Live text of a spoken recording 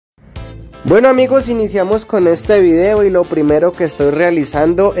Bueno amigos, iniciamos con este video y lo primero que estoy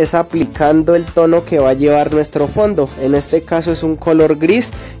realizando es aplicando el tono que va a llevar nuestro fondo. En este caso es un color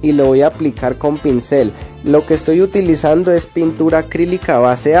gris y lo voy a aplicar con pincel. Lo que estoy utilizando es pintura acrílica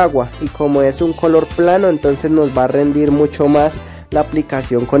base agua y como es un color plano, entonces nos va a rendir mucho más la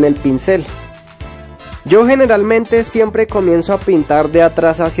aplicación con el pincel. Yo generalmente siempre comienzo a pintar de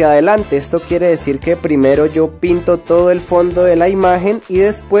atrás hacia adelante. Esto quiere decir que primero yo pinto todo el fondo de la imagen y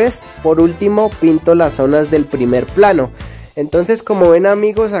después por último pinto las zonas del primer plano. Entonces, como ven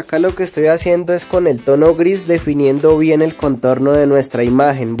amigos, acá lo que estoy haciendo es con el tono gris definiendo bien el contorno de nuestra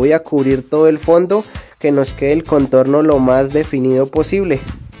imagen. Voy a cubrir todo el fondo, que nos quede el contorno lo más definido posible.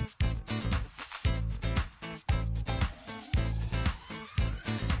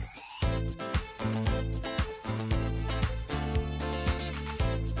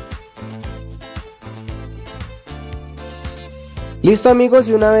 Listo amigos,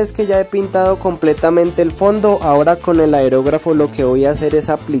 y una vez que ya he pintado completamente el fondo, ahora con el aerógrafo lo que voy a hacer es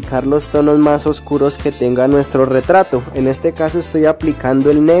aplicar los tonos más oscuros que tenga nuestro retrato. En este caso estoy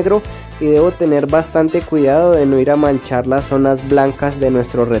aplicando el negro y debo tener bastante cuidado de no ir a manchar las zonas blancas de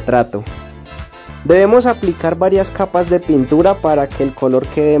nuestro retrato. Debemos aplicar varias capas de pintura para que el color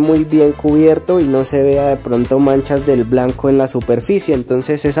quede muy bien cubierto y no se vea de pronto manchas del blanco en la superficie.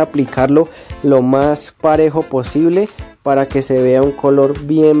 Entonces es aplicarlo lo más parejo posible para que se vea un color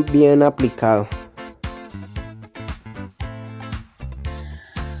bien aplicado.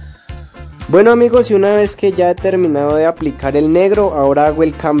 Bueno amigos, y una vez que ya he terminado de aplicar el negro, ahora hago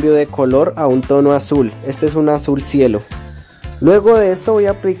el cambio de color a un tono azul. Este es un azul cielo. Luego de esto voy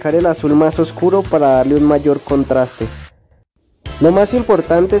a aplicar el azul más oscuro para darle un mayor contraste. Lo más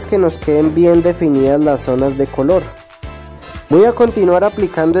importante es que nos queden bien definidas las zonas de color. Voy a continuar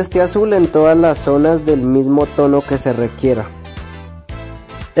aplicando este azul en todas las zonas del mismo tono que se requiera.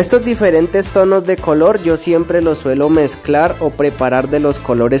 Estos diferentes tonos de color yo siempre los suelo mezclar o preparar de los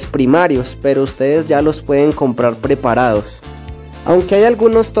colores primarios, pero ustedes ya los pueden comprar preparados. Aunque hay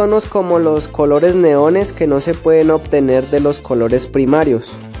algunos tonos como los colores neones que no se pueden obtener de los colores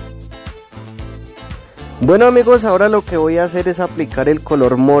primarios. Bueno amigos, ahora lo que voy a hacer es aplicar el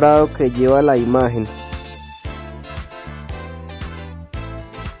color morado que lleva la imagen.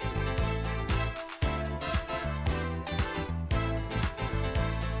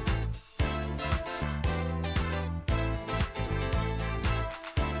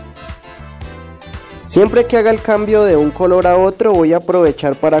 Siempre que haga el cambio de un color a otro voy a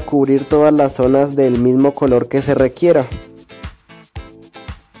aprovechar para cubrir todas las zonas del mismo color que se requiera.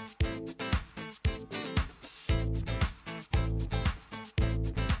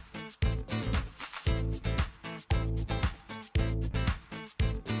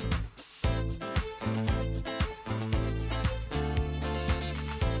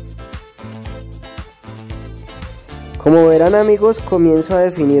 Como verán amigos, comienzo a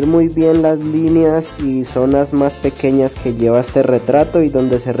definir muy bien las líneas y zonas más pequeñas que lleva este retrato y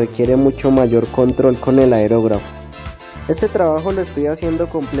donde se requiere mucho mayor control con el aerógrafo. Este trabajo lo estoy haciendo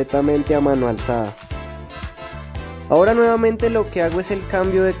completamente a mano alzada. Ahora nuevamente lo que hago es el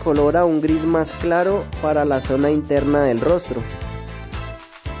cambio de color a un gris más claro para la zona interna del rostro.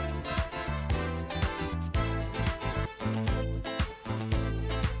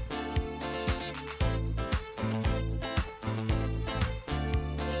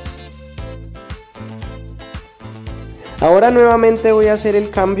 Ahora nuevamente voy a hacer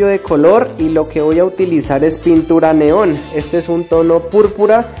el cambio de color y lo que voy a utilizar es pintura neón. Este es un tono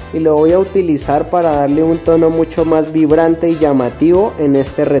púrpura y lo voy a utilizar para darle un tono mucho más vibrante y llamativo en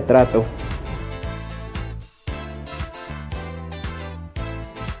este retrato.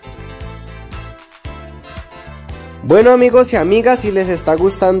 Bueno amigos y amigas, si les está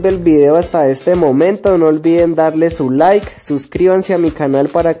gustando el video hasta este momento, no olviden darle su like, suscríbanse a mi canal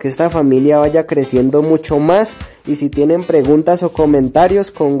para que esta familia vaya creciendo mucho más y si tienen preguntas o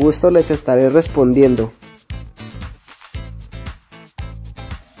comentarios con gusto les estaré respondiendo.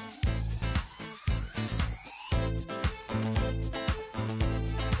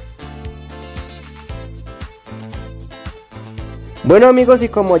 Bueno amigos, y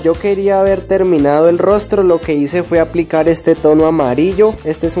como yo quería haber terminado el rostro, lo que hice fue aplicar este tono amarillo.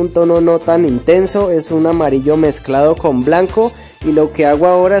 Este es un tono no tan intenso, es un amarillo mezclado con blanco y lo que hago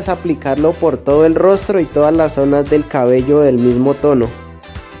ahora es aplicarlo por todo el rostro y todas las zonas del cabello del mismo tono.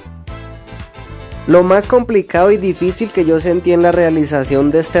 Lo más complicado y difícil que yo sentí en la realización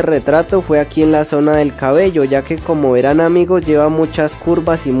de este retrato fue aquí en la zona del cabello, ya que como verán amigos lleva muchas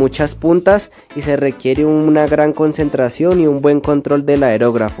curvas y muchas puntas y se requiere una gran concentración y un buen control del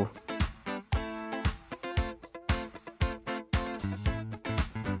aerógrafo.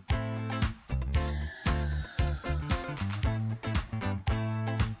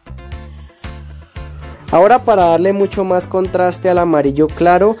 Ahora, para darle mucho más contraste al amarillo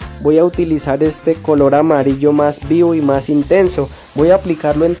claro, voy a utilizar este color amarillo más vivo y más intenso. Voy a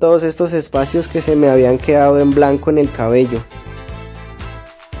aplicarlo en todos estos espacios que se me habían quedado en blanco en el cabello.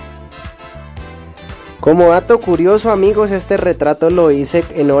 Como dato curioso, amigos, este retrato lo hice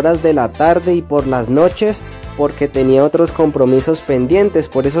en horas de la tarde y por las noches, porque tenía otros compromisos pendientes,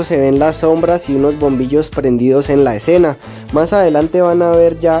 por eso se ven las sombras y unos bombillos prendidos en la escena. Más adelante van a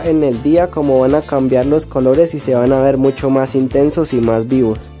ver ya en el día cómo van a cambiar los colores y se van a ver mucho más intensos y más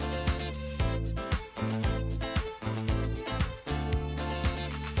vivos.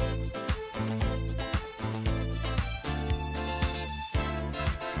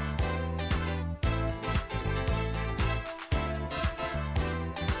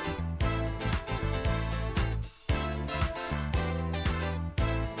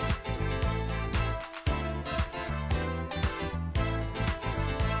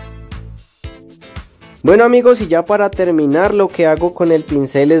 Bueno, amigos, y ya para terminar, lo que hago con el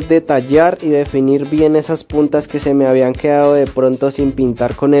pincel es detallar y definir bien esas puntas que se me habían quedado de pronto sin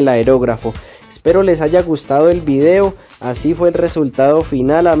pintar con el aerógrafo. Espero les haya gustado el video. Así fue el resultado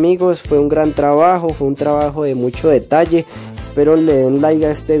final, amigos. Fue un gran trabajo, fue un trabajo de mucho detalle. Espero le den like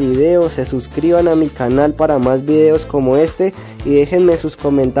a este video, se suscriban a mi canal para más videos como este y déjenme sus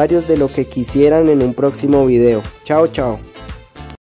comentarios de lo que quisieran en un próximo video. Chao, chao.